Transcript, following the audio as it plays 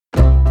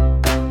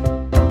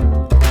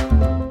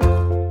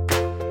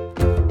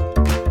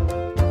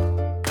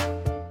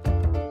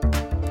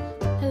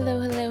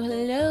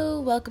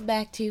welcome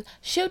back to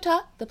Show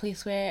Talk, the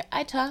place where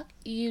I talk,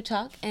 you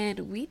talk,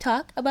 and we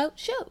talk about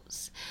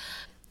shows.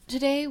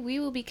 Today we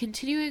will be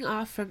continuing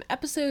off from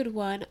episode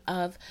 1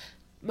 of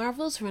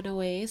Marvel's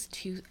Runaways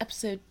to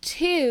episode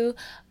 2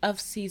 of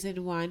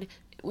season 1,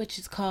 which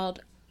is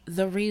called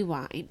The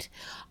Rewind.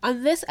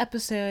 On this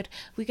episode,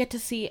 we get to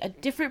see a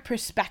different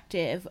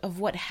perspective of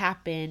what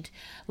happened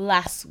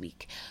last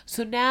week.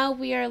 So now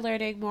we are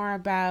learning more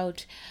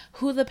about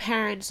who the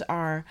parents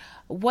are,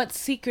 what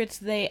secrets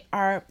they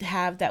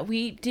have that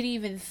we didn't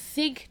even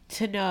think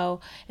to know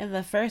in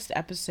the first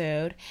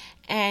episode,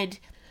 and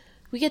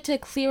we get to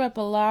clear up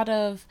a lot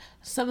of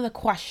some of the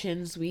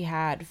questions we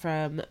had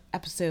from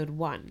episode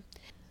 1.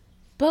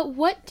 But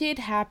what did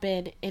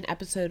happen in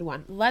episode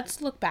 1?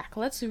 Let's look back.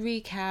 Let's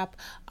recap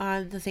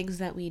on the things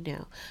that we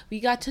know.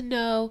 We got to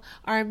know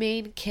our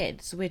main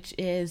kids, which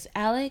is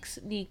Alex,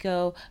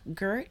 Nico,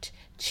 Gert,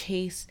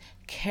 Chase,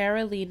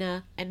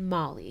 Carolina, and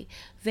Molly.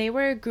 They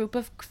were a group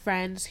of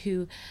friends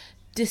who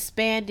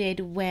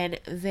disbanded when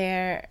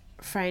their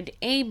friend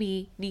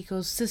Amy,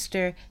 Nico's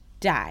sister,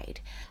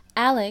 died.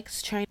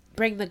 Alex, trying to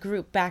bring the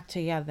group back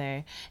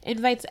together,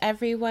 invites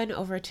everyone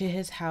over to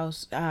his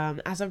house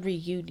as a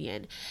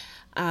reunion.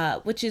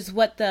 Which is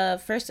what the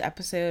first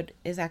episode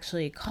is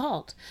actually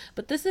called.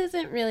 But this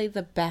isn't really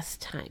the best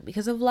time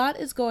because a lot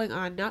is going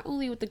on, not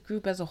only with the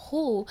group as a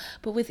whole,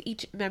 but with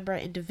each member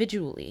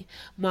individually.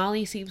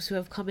 Molly seems to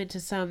have come into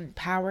some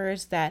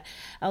powers that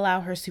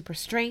allow her super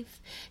strength.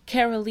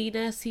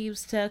 Carolina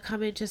seems to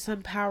come into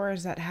some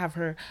powers that have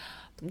her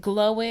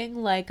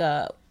glowing like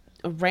a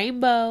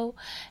rainbow.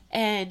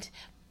 And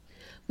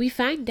we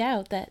find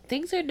out that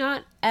things are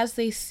not as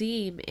they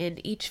seem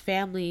in each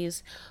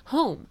family's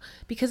home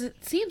because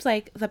it seems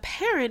like the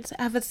parents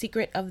have a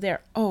secret of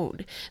their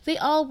own. They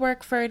all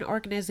work for an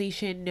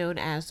organization known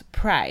as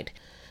Pride,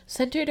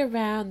 centered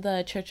around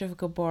the Church of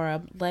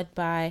Gabora, led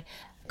by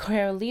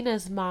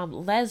Carolina's mom,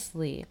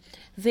 Leslie.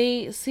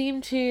 They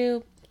seem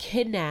to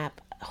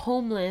kidnap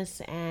homeless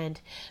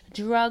and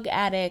drug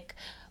addict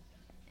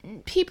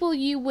people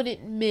you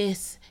wouldn't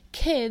miss,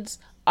 kids,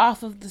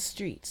 off of the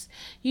streets,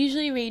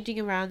 usually ranging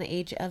around the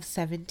age of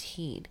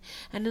 17.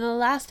 And in the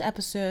last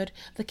episode,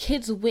 the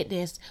kids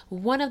witnessed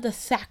one of the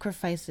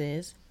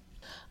sacrifices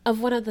of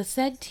one of the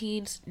said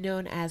teens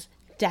known as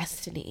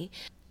Destiny.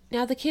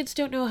 Now, the kids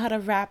don't know how to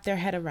wrap their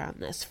head around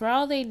this. For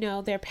all they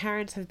know, their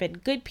parents have been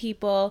good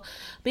people,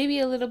 maybe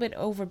a little bit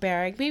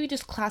overbearing, maybe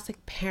just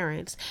classic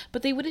parents,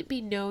 but they wouldn't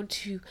be known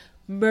to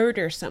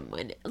murder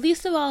someone,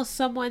 least of all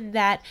someone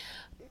that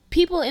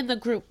people in the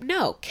group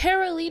know.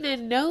 Carolina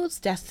knows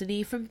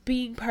Destiny from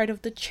being part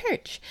of the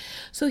church.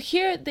 So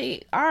here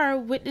they are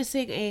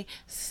witnessing a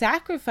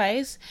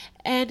sacrifice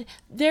and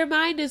their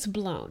mind is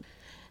blown.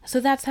 So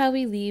that's how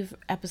we leave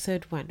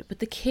episode 1, with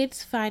the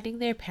kids finding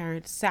their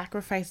parents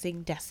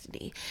sacrificing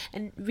Destiny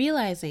and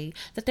realizing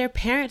that their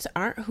parents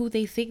aren't who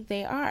they think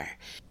they are.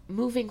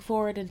 Moving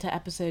forward into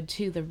episode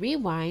 2, The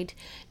Rewind,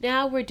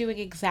 now we're doing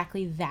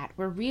exactly that.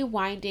 We're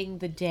rewinding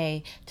the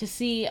day to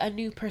see a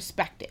new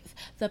perspective,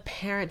 the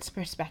parents'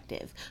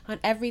 perspective on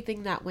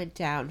everything that went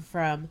down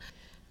from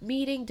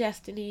meeting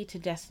Destiny to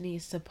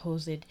Destiny's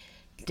supposed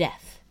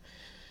death.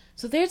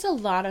 So there's a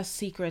lot of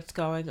secrets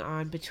going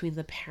on between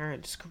the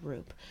parents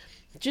group.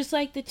 Just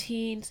like the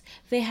teens,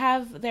 they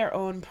have their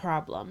own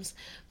problems,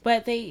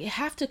 but they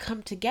have to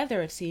come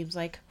together, it seems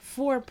like,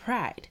 for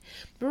Pride.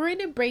 But we're going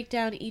to break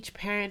down each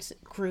parents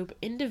group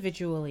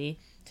individually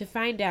to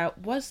find out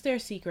what's their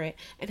secret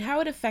and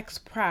how it affects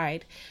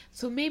Pride,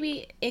 so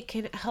maybe it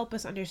can help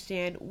us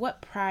understand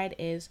what Pride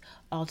is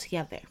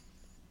altogether.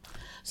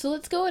 So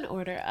let's go in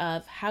order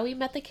of how we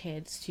met the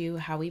kids to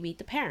how we meet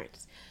the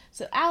parents.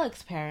 So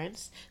Alex's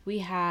parents, we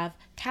have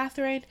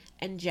Catherine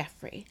and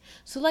Jeffrey.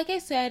 So like I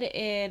said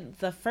in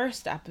the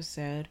first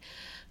episode,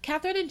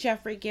 Catherine and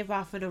Jeffrey give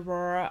off an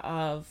aurora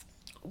of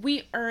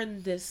we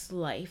earned this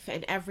life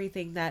and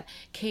everything that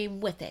came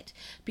with it.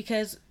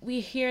 Because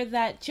we hear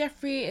that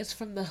Jeffrey is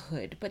from the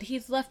hood, but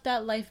he's left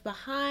that life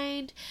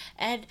behind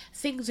and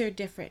things are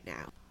different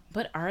now.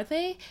 But are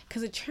they?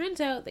 Because it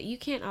turns out that you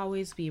can't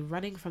always be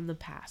running from the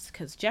past,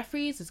 because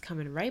Jeffries is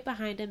coming right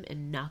behind him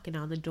and knocking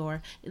on the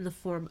door in the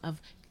form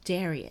of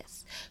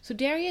Darius. So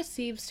Darius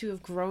seems to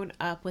have grown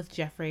up with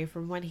Jeffrey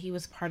from when he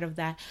was part of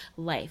that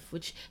life,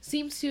 which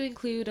seems to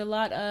include a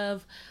lot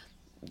of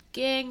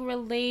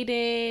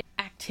gang-related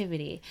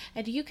activity.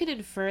 And you can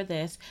infer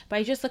this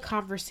by just the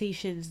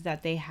conversations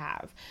that they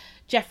have.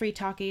 Jeffrey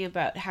talking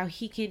about how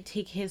he can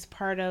take his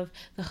part of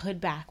the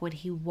hood back when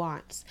he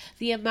wants.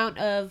 The amount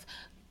of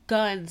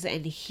guns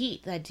and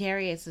heat that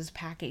Darius is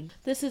packing.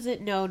 This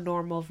isn't no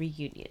normal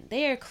reunion.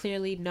 They are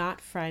clearly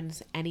not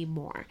friends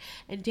anymore.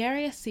 And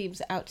Darius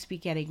seems out to be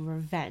getting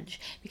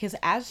revenge because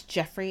as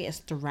Jeffrey is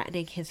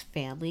threatening his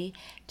family,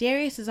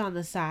 Darius is on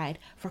the side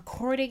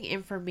recording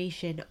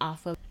information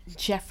off of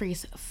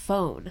Jeffrey's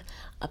phone.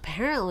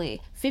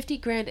 Apparently, 50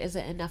 grand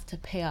isn't enough to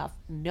pay off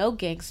no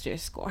gangster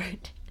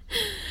scored.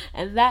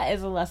 And that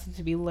is a lesson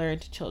to be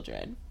learned to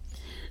children.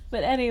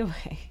 But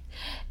anyway,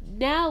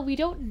 now we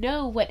don't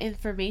know what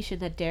information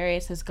that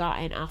Darius has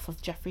gotten off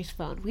of Jeffrey's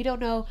phone. We don't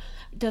know,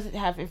 does it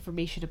have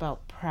information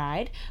about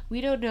Pride?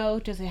 We don't know,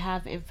 does it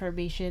have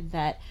information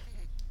that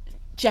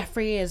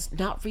Jeffrey has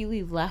not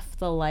really left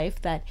the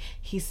life that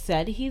he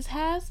said he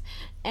has?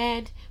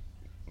 And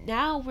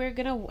now we're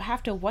going to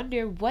have to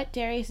wonder what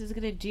Darius is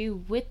going to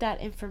do with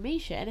that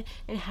information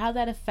and how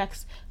that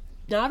affects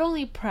not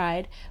only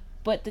Pride,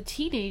 but the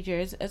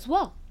teenagers as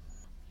well.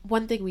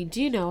 One thing we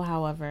do know,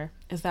 however,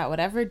 is that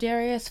whatever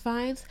Darius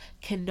finds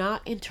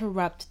cannot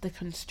interrupt the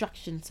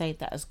construction site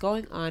that is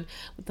going on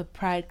with the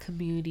Pride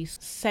Community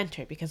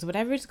Center, because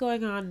whatever is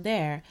going on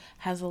there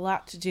has a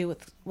lot to do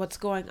with what's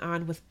going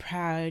on with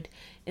Pride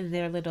in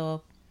their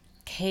little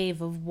cave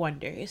of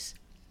wonders.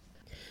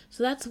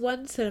 So that's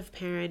one set of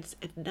parents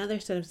and another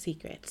set of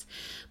secrets.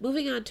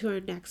 Moving on to our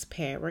next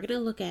pair, we're going to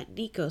look at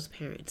Nico's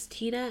parents,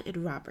 Tina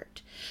and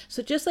Robert.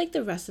 So just like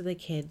the rest of the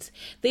kids,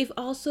 they've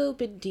also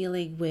been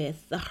dealing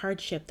with the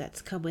hardship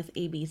that's come with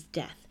Amy's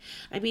death.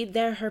 I mean,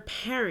 they're her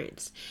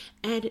parents,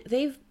 and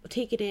they've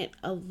taken it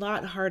a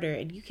lot harder,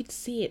 and you can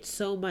see it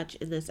so much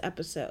in this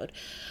episode,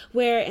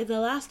 where in the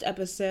last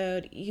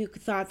episode, you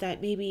thought that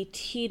maybe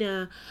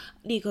Tina,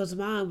 Nico's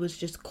mom, was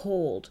just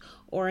cold,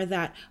 or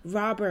that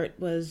Robert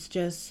was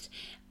just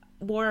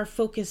more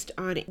focused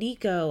on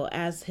Nico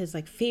as his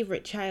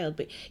favorite child,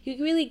 but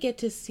you really get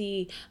to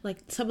see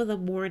some of the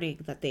mourning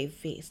that they've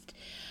faced.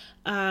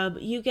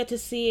 You get to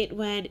see it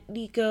when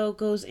Nico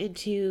goes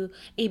into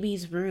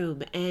Amy's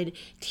room and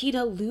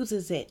Tina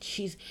loses it.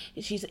 She's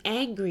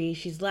angry.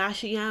 She's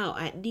lashing out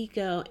at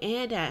Nico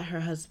and at her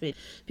husband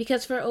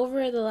because for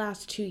over the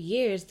last 2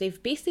 years,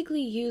 they've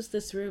basically used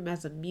this room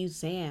as a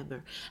museum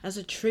or as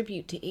a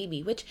tribute to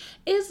Amy, which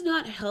is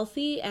not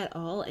healthy at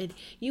all. And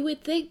you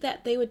would think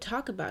that they would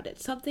talk about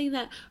it, something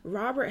that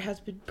Robert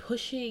has been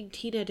pushing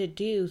Tina to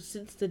do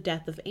since the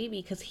death of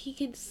Amy, because he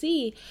can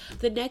see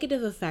the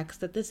negative effects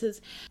that this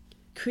is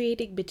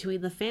creating between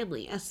the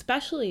family,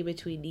 especially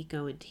between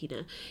Nico and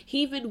Tina.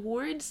 He even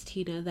warns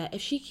Tina that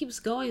if she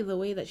keeps going the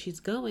way that she's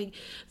going,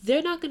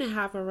 they're not going to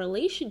have a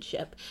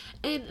relationship.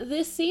 And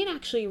this scene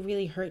actually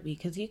really hurt me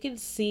because you can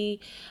see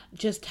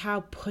just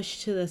how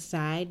pushed to the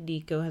side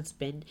Nico has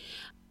been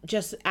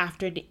just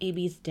after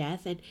Amy's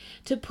death, and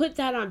to put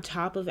that on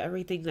top of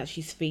everything that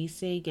she's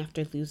facing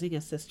after losing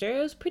a sister, it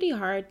was pretty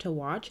hard to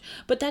watch,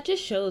 but that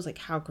just shows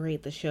how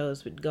great the show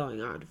has been going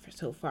on for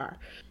so far.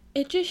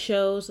 It just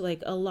shows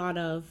a lot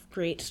of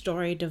great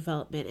story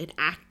development and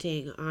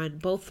acting on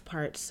both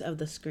parts of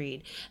the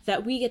screen,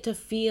 that we get to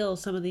feel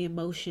some of the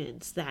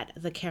emotions that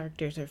the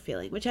characters are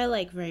feeling, which I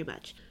like very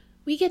much.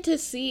 We get to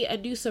see a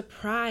new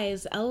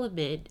surprise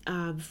element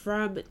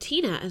from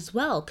Tina as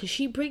well, because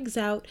she brings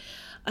out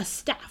a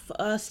staff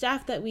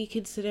that we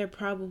consider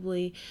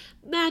probably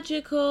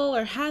magical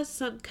or has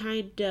some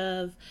kind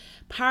of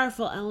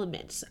powerful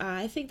elements.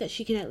 I think that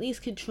she can at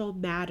least control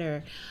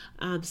matter,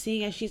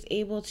 seeing as she's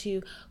able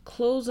to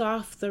close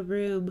off the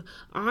room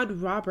on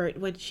Robert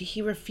when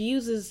he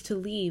refuses to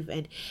leave,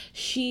 and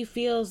she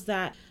feels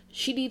that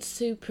she needs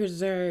to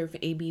preserve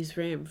Amy's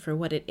room for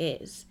what it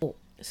is.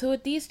 So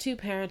with these two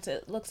parents,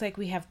 it looks like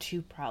we have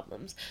two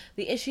problems.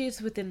 The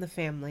issues within the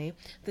family,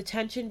 the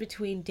tension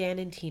between Dan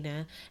and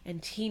Tina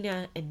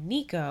and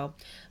Nico,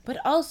 but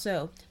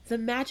also the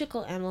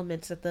magical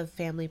elements that the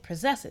family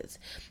possesses.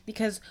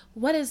 Because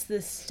what is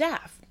this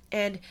staff?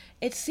 And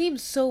it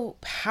seems so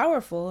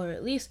powerful, or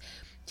at least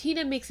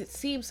Tina makes it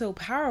seem so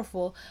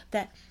powerful,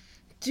 that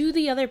do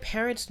the other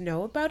parents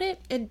know about it?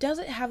 And does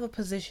it have a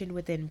position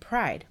within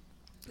Pride?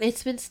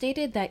 It's been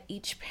stated that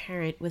each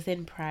parent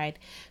within Pride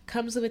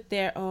comes with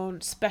their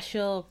own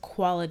special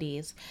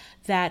qualities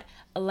that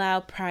allow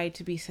Pride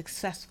to be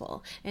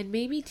successful, and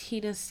maybe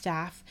Tina's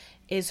staff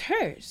is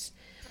hers.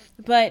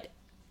 But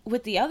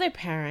with the other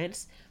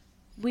parents,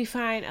 we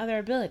find other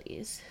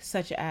abilities,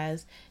 such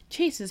as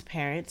Chase's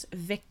parents,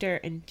 Victor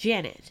and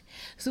Janet.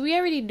 So we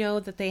already know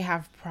that they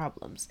have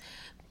problems.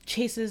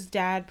 Chase's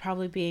dad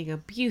probably being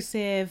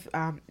abusive,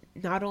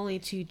 not only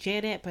to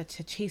Janet, but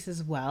to Chase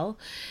as well.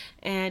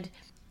 And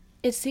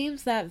it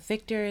seems that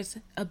Victor's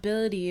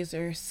abilities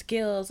or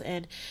skills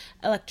in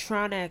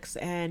electronics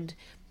and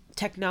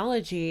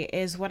technology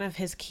is one of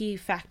his key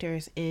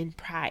factors in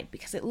Pride,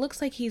 because it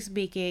looks like he's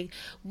making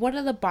one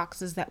of the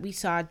boxes that we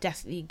saw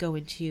Destiny go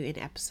into in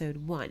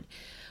episode 1.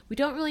 We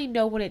don't really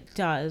know what it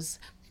does,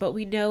 but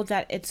we know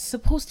that it's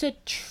supposed to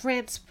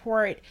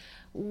transport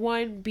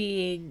one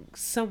being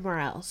somewhere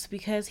else,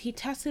 because he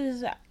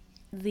tests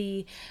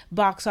the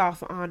box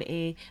off on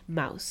a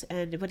mouse,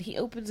 and when he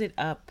opens it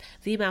up,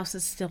 the mouse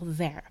is still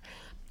there.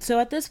 So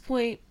at this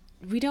point,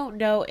 we don't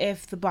know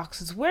if the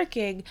box is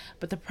working,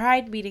 but the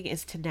Pride meeting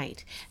is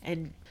tonight,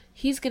 and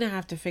he's gonna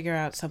have to figure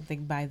out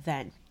something by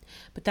then.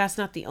 But that's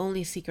not the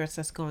only secrets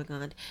that's going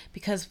on,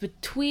 because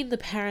between the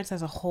parents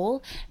as a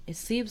whole, it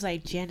seems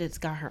like Janet's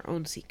got her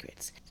own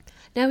secrets.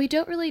 Now, we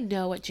don't really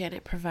know what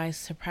Janet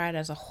provides to Pride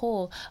as a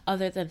whole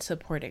other than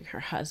supporting her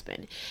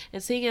husband.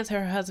 And seeing as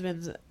her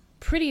husband's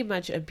pretty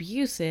much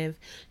abusive,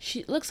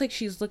 she looks like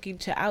she's looking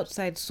to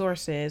outside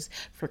sources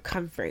for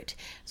comfort.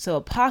 So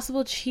a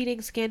possible cheating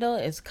scandal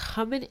is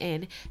coming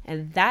in,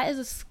 and that is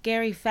a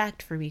scary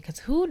fact for me, because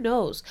who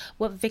knows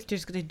what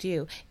Victor's gonna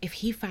do if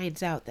he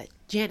finds out that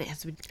Janet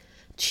has been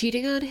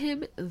cheating on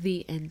him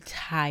the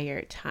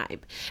entire time.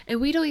 And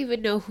we don't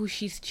even know who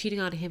she's cheating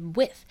on him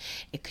with.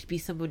 It could be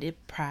someone in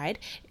Pride,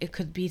 it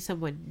could be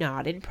someone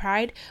not in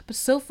Pride, but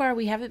so far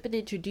we haven't been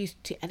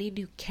introduced to any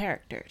new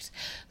characters.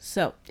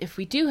 So if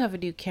we do have a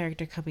new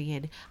character coming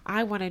in,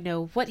 I want to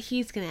know what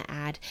he's going to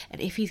add and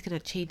if he's going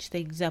to change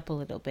things up a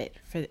little bit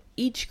for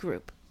each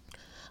group.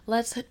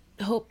 Let's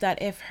hope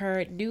that if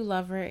her new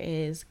lover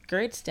is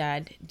Gert's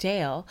dad,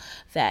 Dale,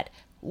 that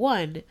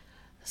one,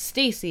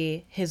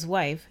 Stacy, his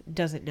wife,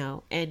 doesn't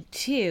know, and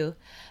two,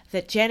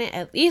 that Janet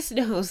at least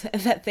knows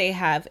that they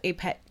have a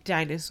pet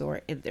dinosaur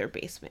in their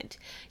basement.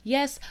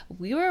 Yes,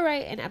 we were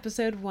right in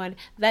episode 1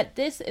 that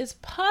this is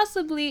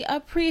possibly a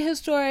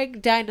prehistoric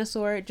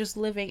dinosaur just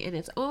living in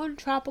its own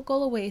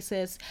tropical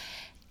oasis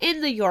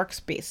in the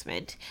York's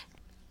basement.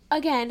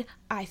 Again,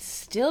 I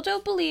still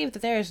don't believe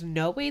that there is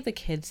no way the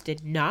kids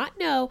did not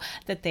know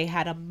that they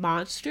had a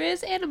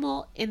monstrous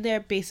animal in their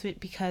basement,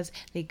 because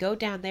they go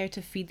down there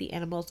to feed the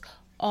animals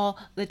all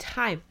the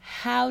time.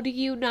 How do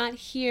you not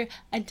hear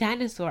a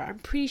dinosaur? I'm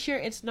pretty sure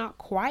it's not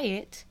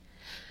quiet.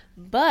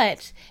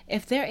 But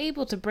if they're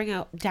able to bring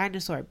a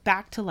dinosaur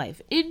back to life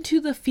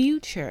into the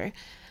future,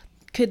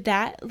 could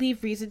that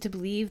leave reason to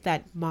believe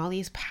that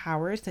Molly's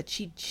powers that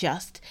she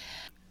just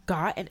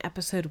got in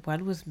episode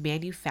 1 was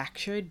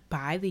manufactured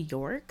by the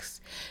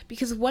Yorks?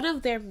 Because one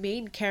of their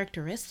main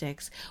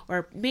characteristics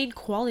or main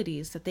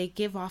qualities that they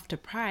give off to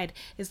Pride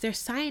is their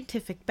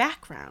scientific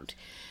background.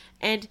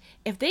 And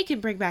if they can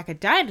bring back a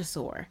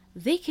dinosaur,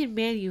 they can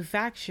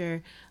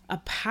manufacture a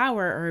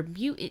power or a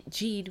mutant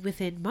gene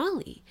within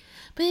Molly.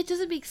 But it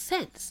doesn't make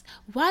sense.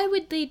 Why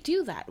would they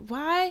do that?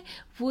 Why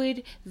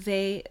would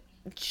they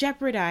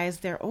jeopardize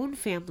their own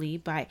family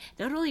by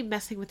not only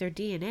messing with their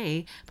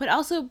DNA, but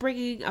also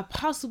bringing a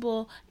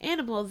possible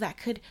animal that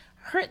could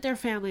hurt their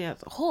family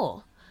as a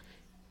whole?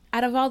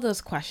 Out of all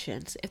those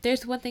questions, if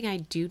there's one thing I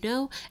do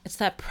know, it's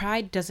that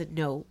Pride doesn't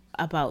know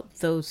about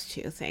those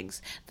two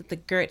things that the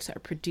Gerts are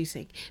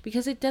producing,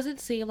 because it doesn't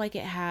seem like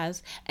it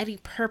has any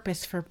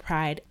purpose for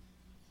Pride.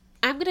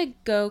 I'm going to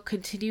go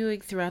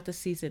continuing throughout the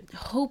season,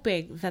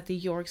 hoping that the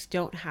Yorks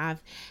don't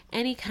have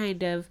any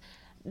kind of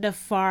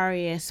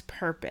nefarious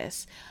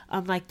purpose,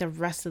 unlike the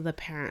rest of the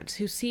parents,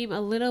 who seem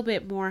a little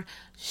bit more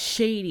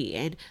shady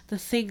in the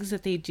things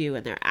that they do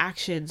and their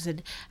actions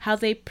and how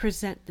they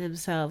present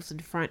themselves in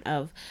front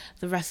of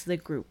the rest of the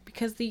group.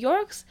 Because the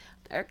Yorks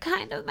are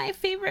kind of my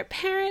favorite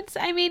parents.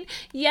 I mean,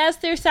 yes,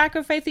 they're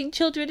sacrificing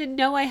children, and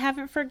no, I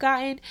haven't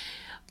forgotten,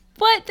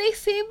 but they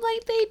seem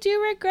like they do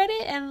regret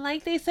it. And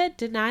like they said,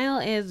 denial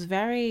is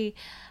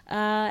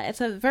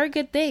it's a very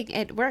good thing.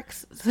 It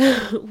works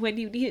when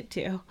you need it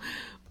to.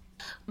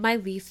 My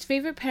least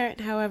favorite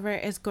parent, however,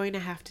 is going to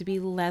have to be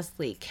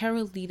Leslie,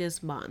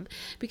 Carolina's mom,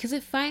 because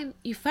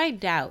you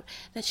find out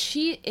that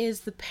she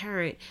is the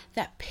parent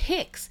that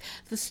picks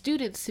the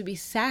students to be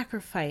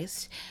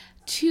sacrificed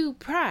to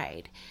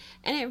Pride.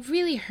 And it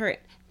really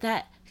hurt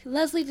that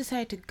Leslie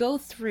decided to go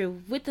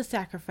through with the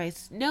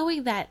sacrifice,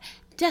 knowing that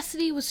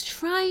Destiny was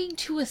trying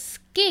to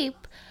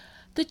escape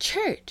the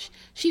church.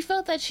 She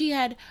felt that she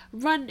had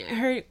run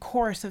her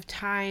course of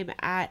time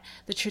at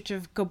the Church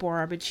of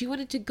Gabborim, and she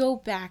wanted to go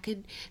back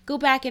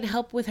and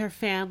help with her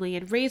family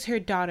and raise her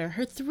daughter,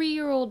 her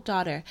 3-year-old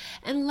daughter.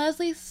 And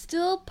Leslie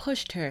still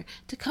pushed her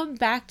to come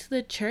back to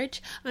the church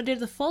under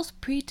the false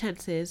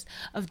pretenses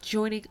of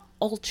joining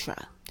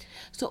Ultra.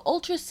 So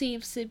Ultra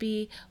seems to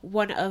be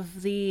one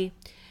of the...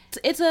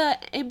 It's a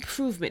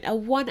improvement, a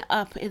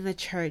one-up in the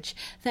church.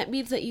 That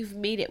means that you've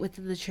made it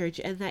within the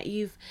church and that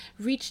you've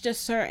reached a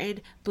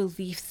certain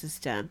belief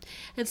system.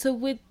 And so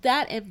with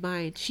that in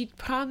mind, she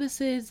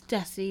promises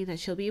Destiny that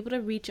she'll be able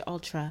to reach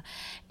Ultra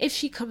if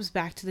she comes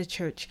back to the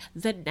church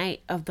the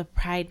night of the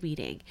Pride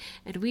meeting.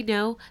 And we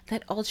know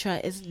that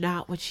Ultra is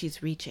not what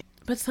she's reaching,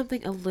 but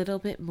something a little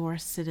bit more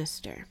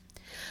sinister.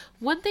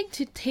 One thing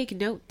to take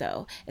note,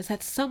 though, is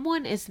that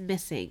someone is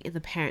missing in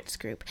the parents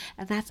group,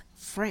 and that's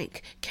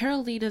Frank,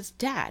 Carolina's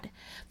dad.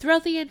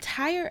 Throughout the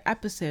entire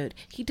episode,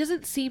 he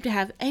doesn't seem to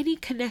have any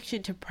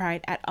connection to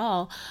Pride at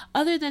all,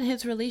 other than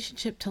his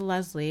relationship to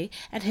Leslie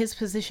and his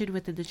position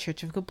within the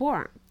Church of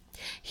Gabborim.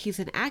 He's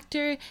an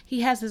actor,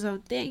 he has his own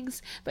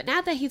things, but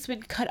now that he's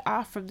been cut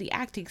off from the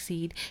acting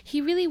scene,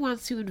 he really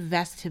wants to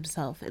invest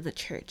himself in the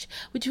church,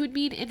 which would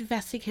mean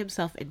investing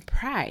himself in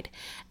Pride,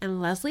 and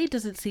Leslie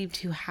doesn't seem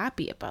too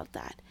happy about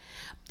that.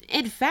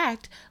 In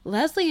fact,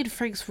 Leslie and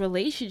Frank's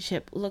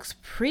relationship looks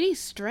pretty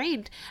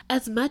strained,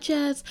 as much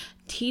as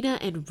Tina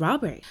and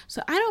Robert.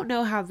 So I don't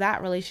know how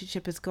that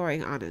relationship is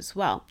going on as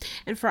well.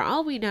 And for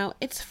all we know,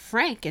 it's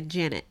Frank and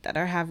Janet that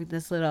are having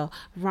this little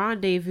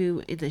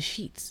rendezvous in the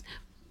sheets.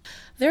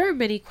 there are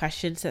many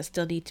questions that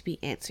still need to be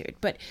answered,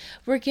 but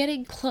we're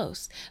getting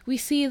close. We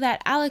see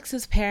that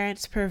Alex's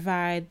parents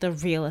provide the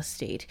real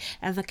estate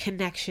and the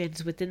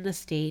connections within the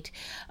state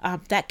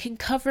that can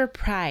cover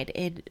Pride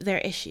in their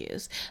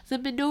issues. The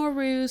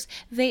Minorus,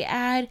 they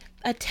add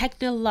a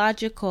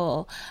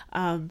technological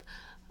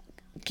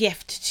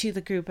gift to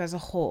the group as a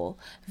whole.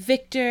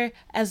 Victor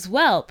as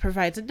well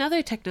provides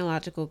another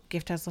technological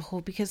gift as a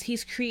whole because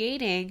he's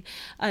creating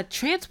a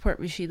transport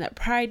machine that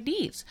Pride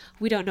needs.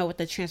 We don't know what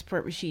the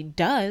transport machine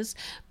does,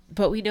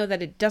 but we know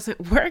that it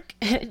doesn't work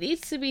and it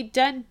needs to be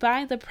done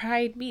by the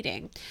Pride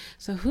meeting.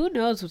 So who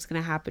knows what's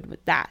going to happen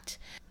with that.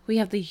 We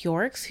have the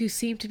Yorks, who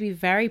seem to be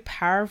very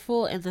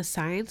powerful in the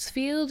science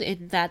field,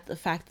 in that the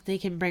fact that they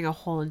can bring a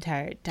whole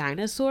entire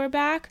dinosaur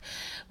back.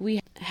 We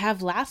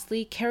have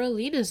lastly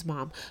Carolina's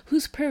mom,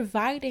 who's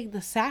providing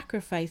the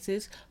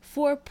sacrifices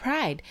for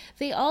Pride.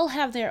 They all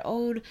have their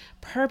own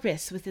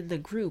purpose within the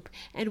group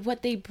and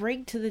what they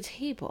bring to the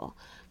table.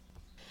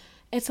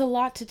 It's a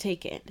lot to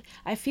take in.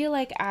 I feel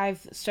like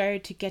I've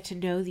started to get to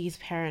know these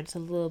parents a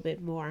little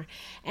bit more,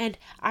 and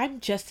I'm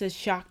just as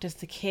shocked as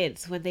the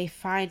kids when they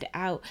find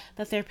out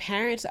that their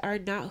parents are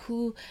not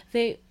who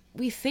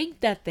we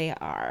think that they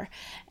are,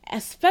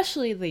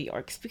 especially the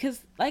Yorks,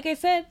 because like I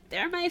said,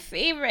 they're my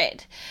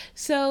favorite.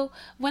 So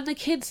when the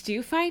kids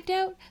do find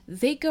out,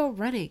 they go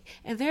running,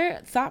 and their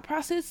thought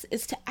process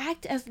is to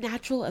act as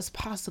natural as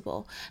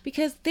possible,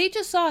 because they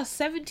just saw a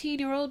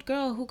 17-year-old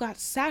girl who got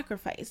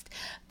sacrificed,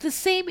 the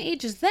same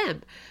age as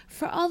them.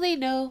 For all they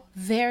know,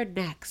 they're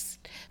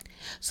next.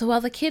 So while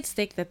the kids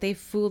think that they've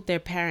fooled their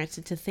parents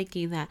into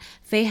thinking that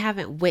they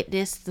haven't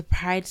witnessed the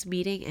Pride's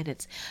meeting and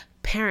its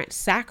parent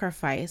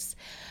sacrifice,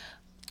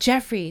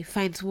 Jeffrey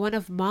finds one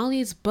of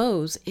Molly's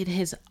bows in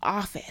his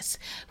office,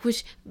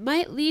 which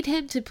might lead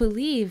him to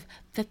believe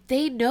that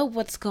they know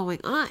what's going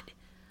on.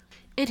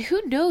 And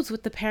who knows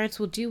what the parents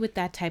will do with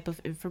that type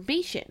of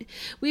information.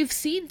 We've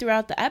seen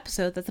throughout the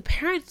episode that the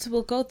parents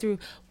will go through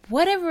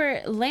whatever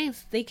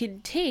lengths they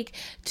can take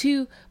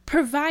to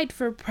provide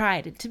for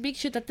Pride and to make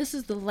sure that this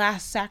is the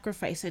last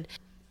sacrifice and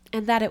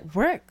that it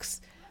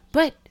works.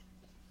 But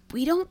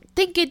we don't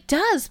think it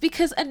does,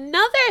 because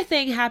another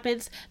thing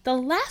happens the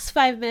last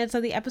 5 minutes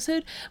of the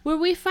episode where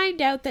we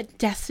find out that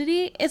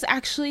Destiny is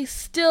actually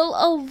still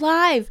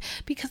alive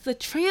because the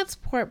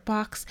transport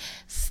box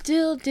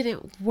still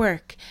didn't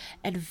work.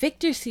 And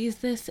Victor sees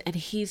this and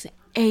he's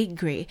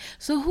angry.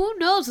 So who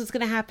knows what's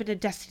going to happen to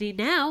Destiny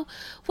now?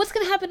 What's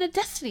going to happen to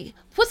Destiny?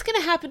 What's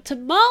going to happen to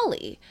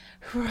Molly?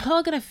 We're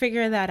all going to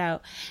figure that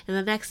out in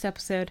the next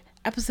episode,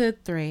 episode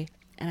 3.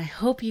 And I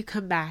hope you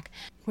come back,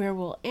 where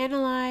we'll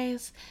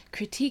analyze,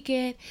 critique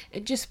it,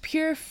 and just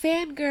pure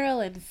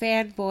fangirl and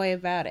fanboy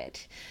about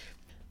it.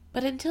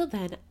 But until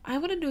then, I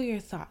want to know your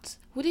thoughts.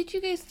 What did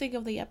you guys think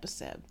of the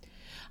episode?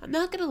 I'm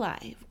not gonna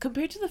lie,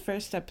 compared to the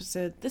first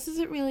episode, this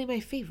isn't really my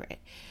favorite.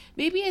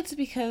 Maybe it's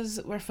because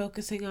we're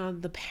focusing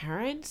on the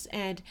parents,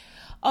 and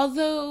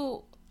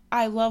although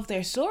I love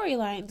their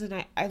storylines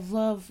and I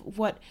love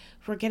what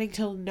we're getting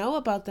to know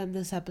about them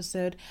this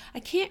episode, I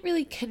can't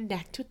really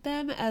connect with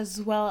them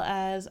as well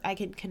as I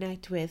can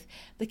connect with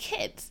the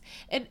kids.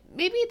 And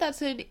maybe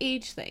that's an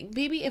age thing.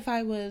 Maybe if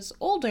I was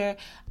older,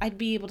 I'd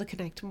be able to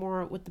connect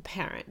more with the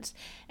parents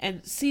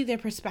and see their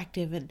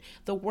perspective and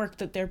the work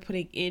that they're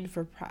putting in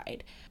for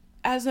Pride.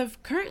 As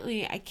of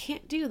currently, I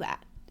can't do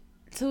that.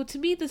 So to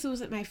me, this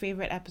wasn't my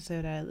favorite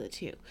episode out of the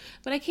two,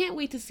 but I can't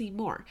wait to see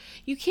more.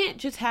 You can't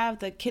just have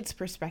the kids'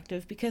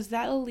 perspective, because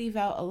that'll leave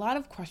out a lot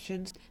of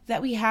questions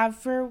that we have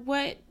for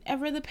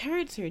whatever the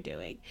parents are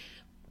doing.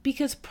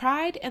 Because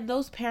Pride and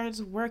those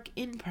parents' work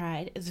in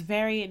Pride is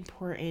very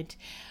important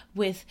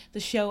with the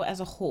show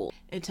as a whole.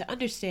 And to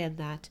understand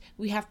that,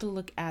 we have to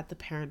look at the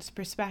parents'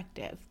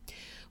 perspective.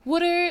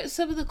 What are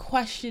some of the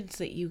questions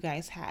that you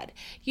guys had?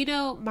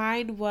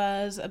 Mine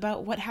was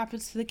about what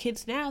happens to the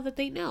kids now that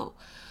they know.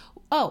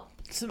 Oh,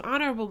 some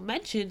honorable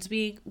mentions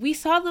being, we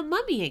saw the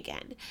mummy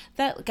again.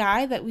 That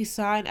guy that we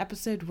saw in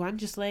episode 1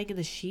 just laying in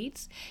the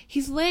sheets,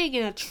 he's laying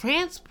in a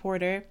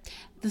transporter,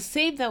 the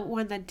same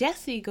one that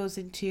Destiny goes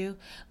into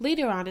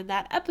later on in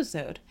that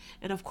episode.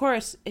 And of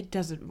course, it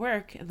doesn't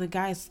work and the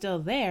guy's still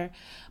there.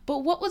 But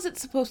what was it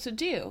supposed to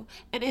do?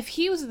 And if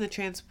he was in the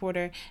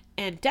transporter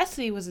and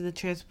Destiny was in the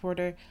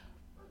transporter,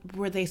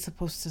 were they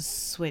supposed to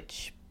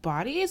switch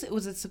bodies?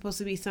 Was it supposed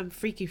to be some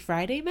Freaky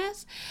Friday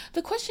mess?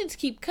 The questions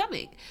keep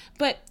coming,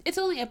 but it's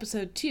only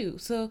episode 2,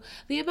 so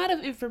the amount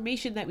of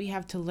information that we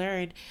have to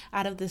learn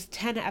out of this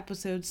 10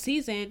 episode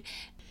season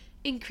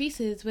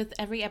increases with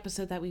every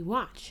episode that we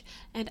watch.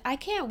 And I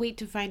can't wait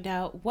to find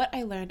out what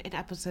I learned in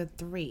episode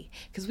 3,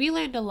 because we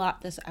learned a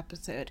lot this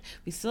episode.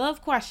 We still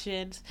have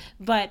questions,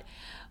 but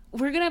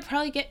we're gonna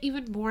probably get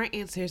even more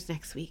answers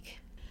next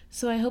week.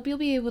 So I hope you'll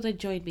be able to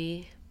join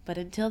me, but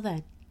until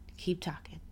then, keep talking.